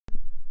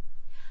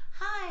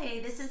Hi,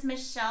 this is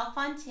Michelle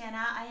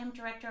Fontana. I am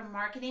Director of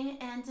Marketing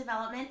and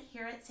Development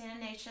here at St.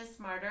 Ignatius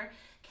Martyr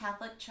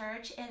Catholic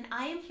Church, and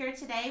I am here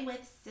today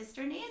with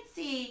Sister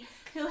Nancy,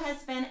 who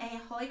has been a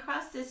Holy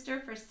Cross sister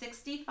for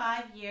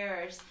 65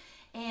 years.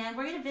 And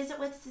we're going to visit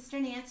with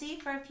Sister Nancy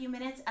for a few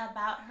minutes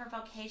about her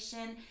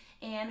vocation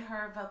and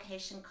her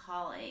vocation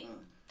calling.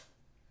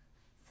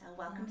 So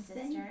welcome,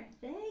 sister.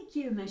 Thank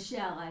you,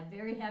 Michelle. I'm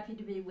very happy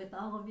to be with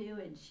all of you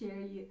and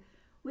share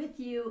with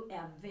you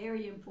a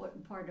very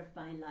important part of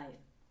my life,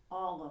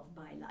 all of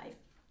my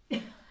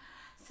life.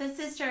 So,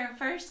 sister,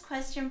 first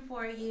question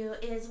for you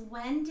is,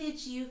 when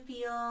did you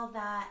feel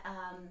that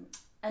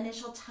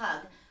initial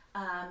tug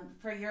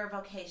for your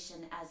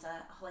vocation as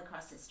a Holy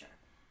Cross sister?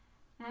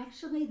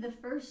 Actually, the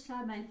first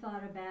time I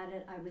thought about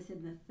it, I was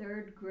in the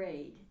 3rd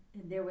grade,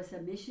 and there was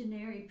a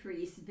missionary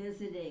priest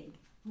visiting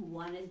who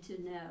wanted to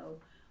know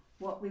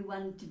what we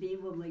wanted to be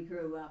when we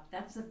grew up.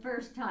 That's the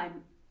first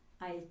time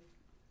I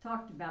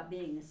talked about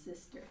being a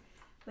sister.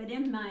 But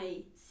in my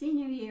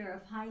senior year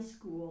of high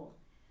school,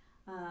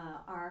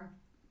 our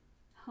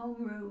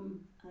homeroom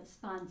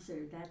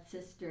sponsor, that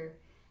sister,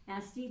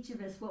 asked each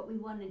of us what we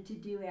wanted to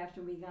do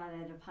after we got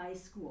out of high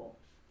school.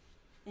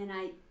 And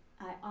I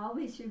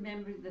always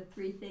remember the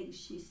 3 things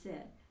she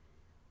said.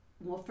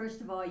 Well,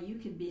 first of all, you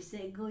can be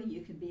single,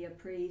 you can be a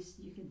priest,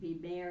 you can be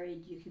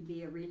married, you can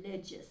be a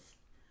religious.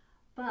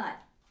 But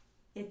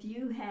if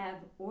you have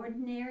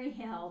ordinary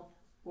health,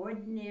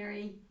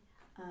 ordinary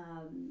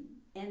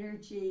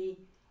energy,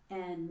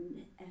 and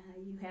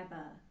you have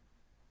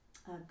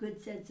a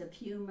good sense of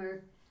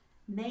humor,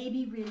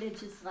 maybe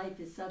religious life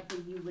is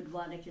something you would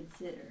want to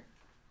consider.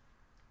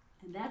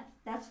 And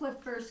that's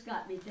what first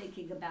got me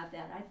thinking about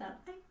that. I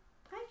thought,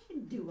 I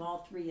can do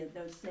all 3 of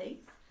those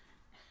things.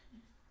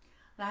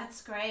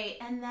 That's great.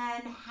 And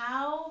then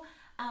how,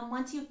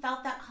 once you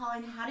felt that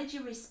calling, how did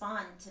you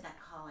respond to that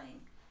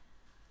calling?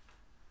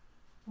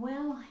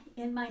 Well,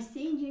 in my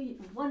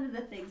one of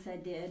the things I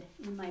did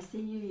in my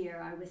senior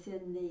year, I was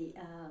in the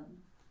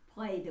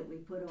play that we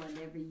put on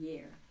every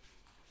year.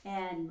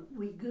 And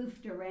we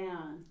goofed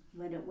around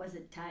when it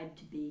wasn't time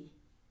to be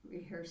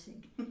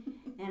rehearsing.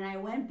 And I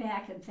went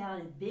back and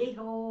found a big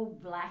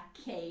old black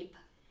cape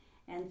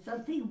and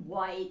something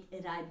white,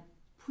 and I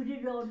put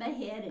it on my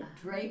head and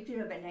draped it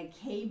up, and I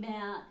came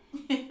out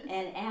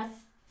and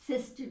asked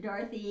Sister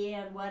Dorothy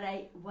Ann what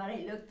I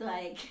looked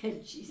like,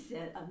 and she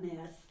said, a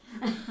mess.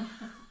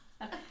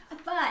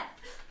 But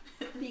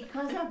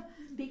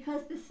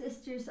because the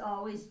sisters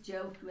always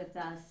joked with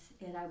us,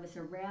 and I was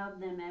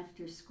around them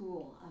after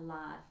school a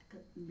lot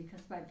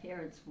because my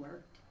parents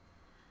worked,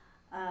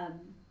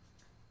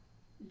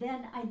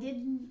 then I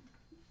didn't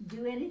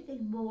do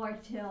anything more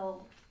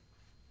till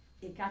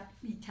it got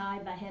to be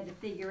time I had to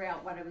figure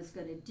out what I was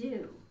going to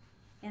do.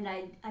 And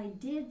I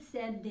did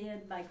send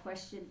in my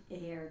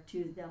questionnaire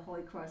to the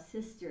Holy Cross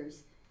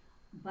Sisters,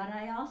 but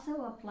I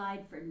also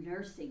applied for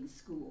nursing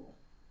school.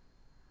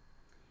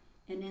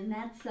 And in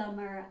that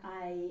summer,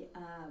 I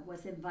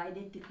was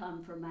invited to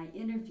come for my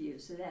interview,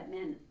 so that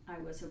meant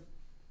that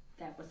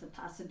was a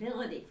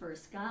possibility for a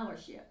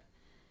scholarship.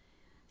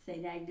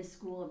 St. Agnes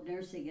School of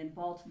Nursing in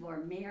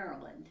Baltimore,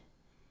 Maryland.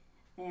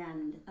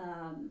 And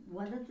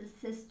one of the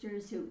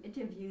sisters who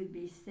interviewed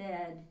me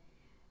said,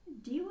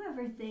 do you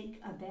ever think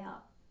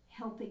about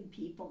helping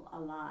people a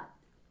lot?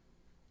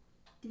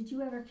 Did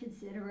you ever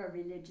consider a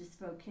religious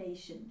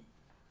vocation?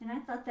 And I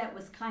thought that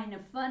was kind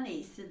of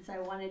funny since I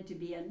wanted to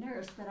be a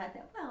nurse, but I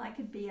thought, well, I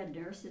could be a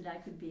nurse and I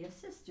could be a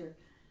sister.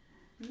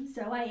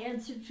 So I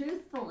answered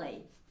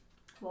truthfully.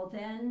 Well,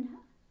 then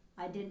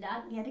I did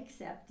not get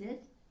accepted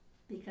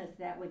because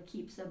that would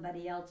keep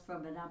somebody else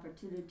from an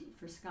opportunity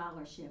for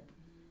scholarship.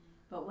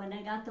 But when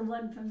I got the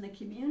one from the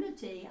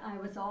community, I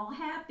was all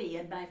happy,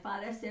 and my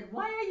father said,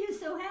 why are you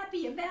so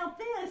happy about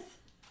this?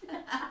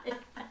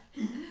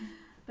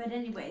 But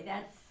anyway,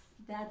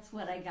 that's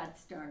what I got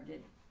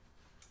started.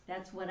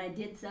 That's when I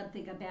did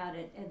something about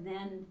it. And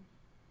then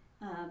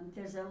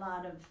there's a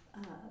lot of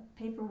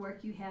paperwork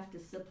you have to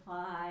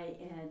supply,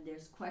 and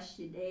there's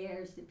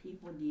questionnaires that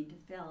people need to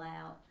fill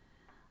out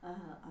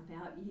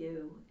about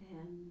you.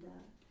 And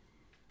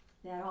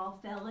that all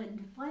fell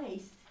into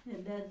place.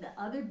 And then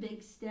the other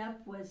big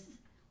step was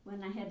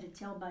when I had to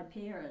tell my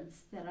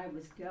parents that I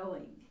was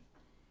going.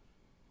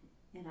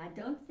 And I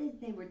don't think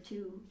they were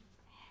too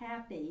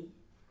happy,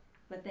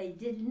 but they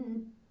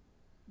didn't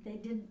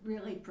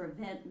really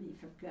prevent me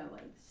from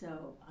going.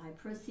 So I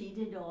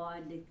proceeded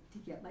on to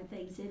get my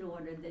things in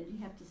order. Then you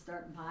have to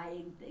start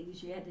buying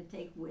things you had to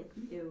take with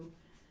you.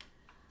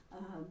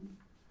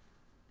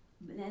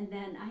 And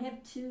then I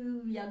have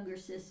 2 younger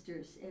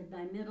sisters, and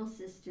my middle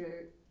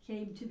sister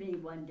came to me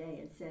one day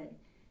and said,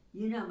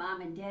 you know,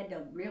 Mom and Dad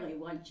don't really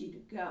want you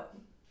to go.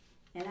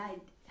 And I,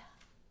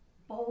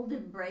 bold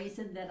and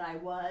brazen that I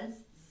was,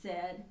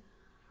 said,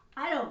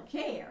 I don't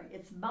care.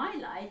 It's my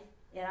life,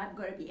 and I'm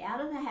going to be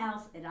out of the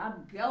house, and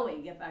I'm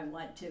going if I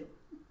want to.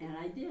 And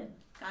I did.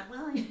 God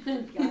willing.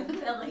 God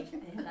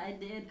willing. And I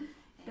did.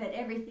 But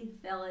everything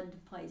fell into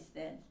place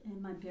then,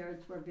 and my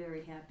parents were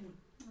very happy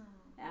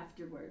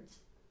afterwards.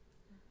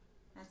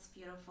 That's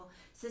beautiful.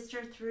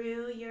 Sister,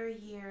 through your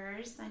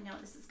years, I know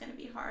this is going to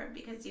be hard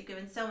because you've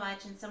given so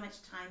much and so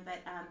much time, but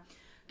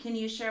can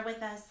you share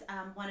with us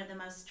one of the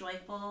most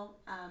joyful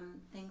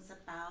things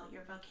about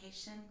your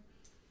vocation?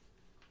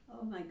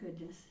 Oh my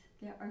goodness,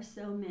 there are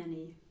so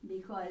many,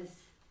 because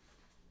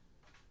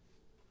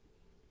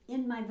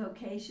in my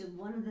vocation,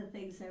 one of the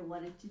things I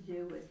wanted to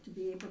do was to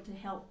be able to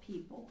help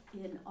people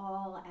in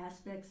all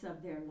aspects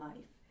of their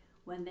life.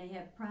 When they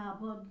have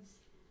problems,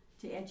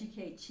 to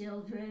educate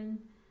children.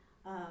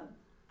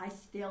 I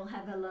still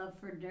have a love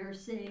for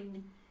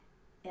nursing,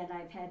 and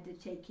I've had to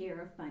take care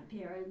of my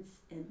parents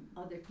and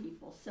other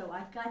people. So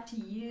I've got to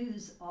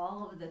use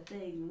all of the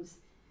things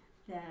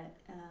that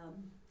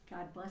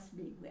God blessed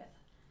me with.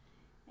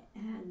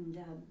 And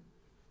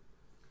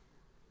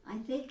I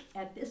think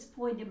at this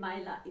point in my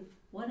life,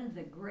 one of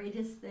the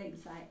greatest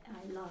things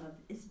I love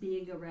is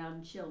being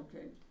around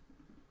children.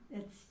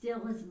 It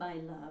still is my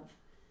love.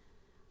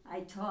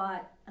 I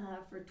taught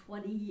for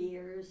 20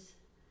 years,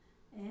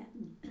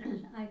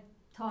 and I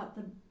taught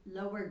the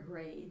lower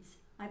grades.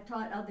 I've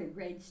taught other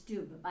grades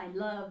too, but my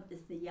love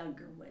is the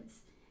younger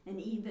ones. And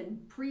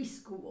even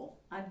preschool,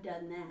 I've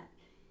done that.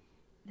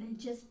 They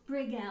just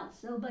bring out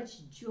so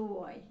much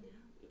joy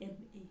in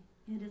me,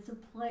 and it's a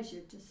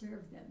pleasure to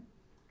serve them.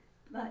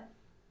 But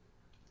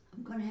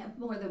I'm going to have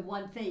more than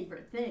one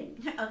favorite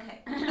thing.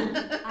 Okay.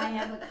 I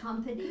have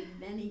accompanied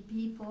many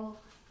people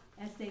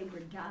as they were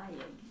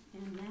dying,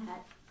 and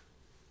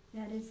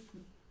that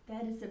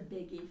is a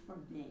biggie for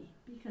me,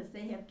 because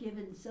they have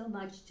given so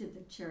much to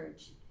the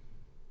church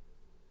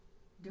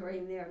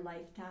during their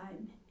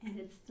lifetime, and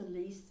it's the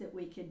least that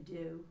we could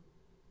do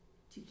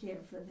to care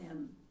for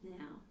them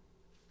now.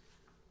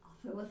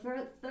 I'll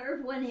throw a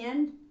third one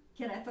in.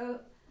 Can I throw?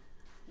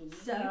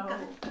 So,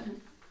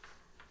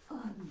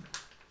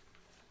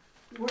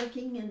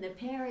 working in the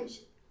parish,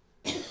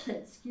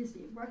 excuse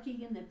me,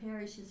 working in the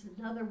parish is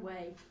another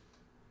way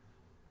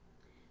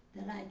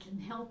that I can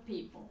help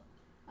people.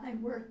 I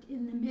worked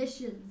in the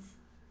missions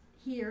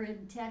here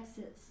in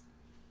Texas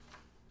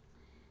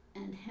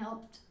and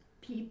helped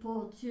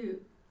people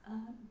to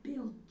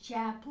build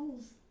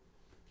chapels.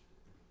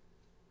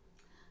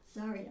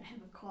 Sorry, I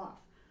have a cough.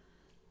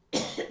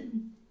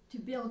 To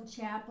build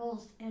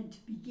chapels and to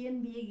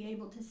begin being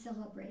able to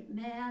celebrate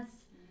Mass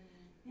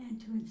and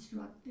to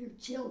instruct their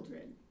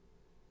children.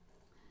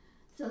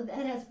 So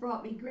that has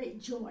brought me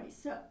great joy.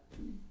 So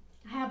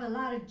I have a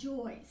lot of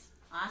joys.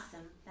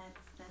 Awesome.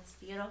 That's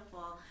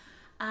beautiful.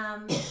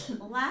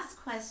 Last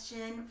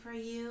question for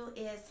you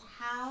is,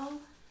 how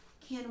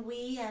can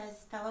we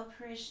as fellow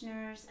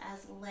parishioners,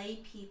 as lay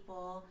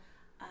people,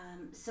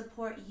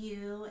 support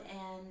you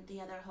and the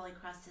other Holy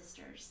Cross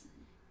sisters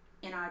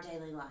in our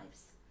daily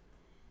lives?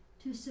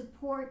 To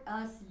support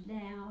us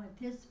now at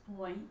this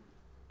point,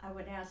 I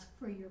would ask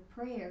for your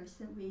prayers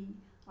that we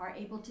are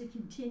able to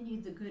continue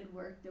the good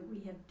work that we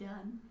have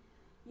done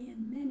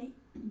in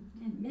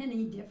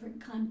many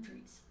different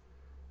countries.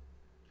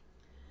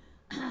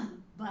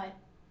 But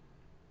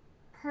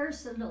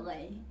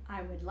personally,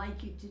 I would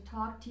like you to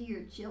talk to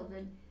your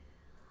children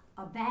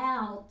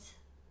about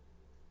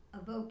a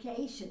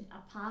vocation,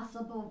 a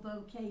possible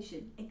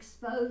vocation.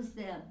 Expose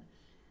them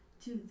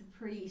to the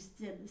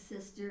priests and the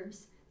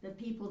sisters, the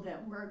people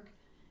that work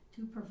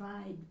to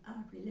provide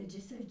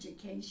religious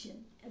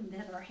education and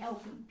that are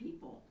helping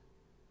people.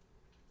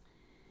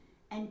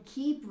 And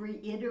keep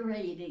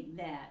reiterating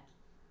that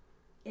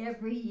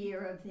every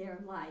year of their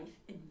life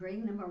and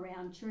bring them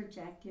around church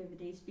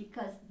activities,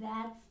 because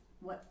that's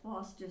what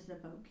fosters a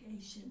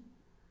vocation.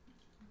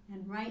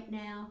 And right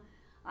now,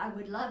 I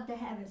would love to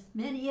have as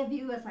many of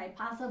you as I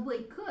possibly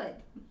could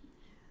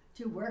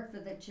to work for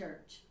the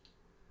church.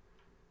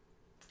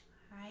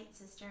 All right,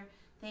 sister.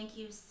 Thank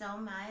you so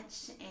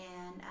much,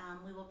 and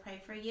we will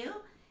pray for you,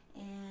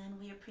 and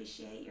we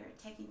appreciate your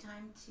taking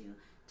time to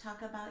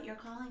talk about your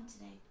calling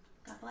today.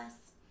 God bless.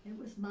 It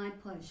was my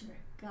pleasure.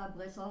 God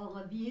bless all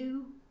of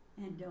you,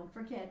 and don't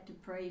forget to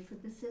pray for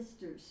the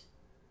sisters.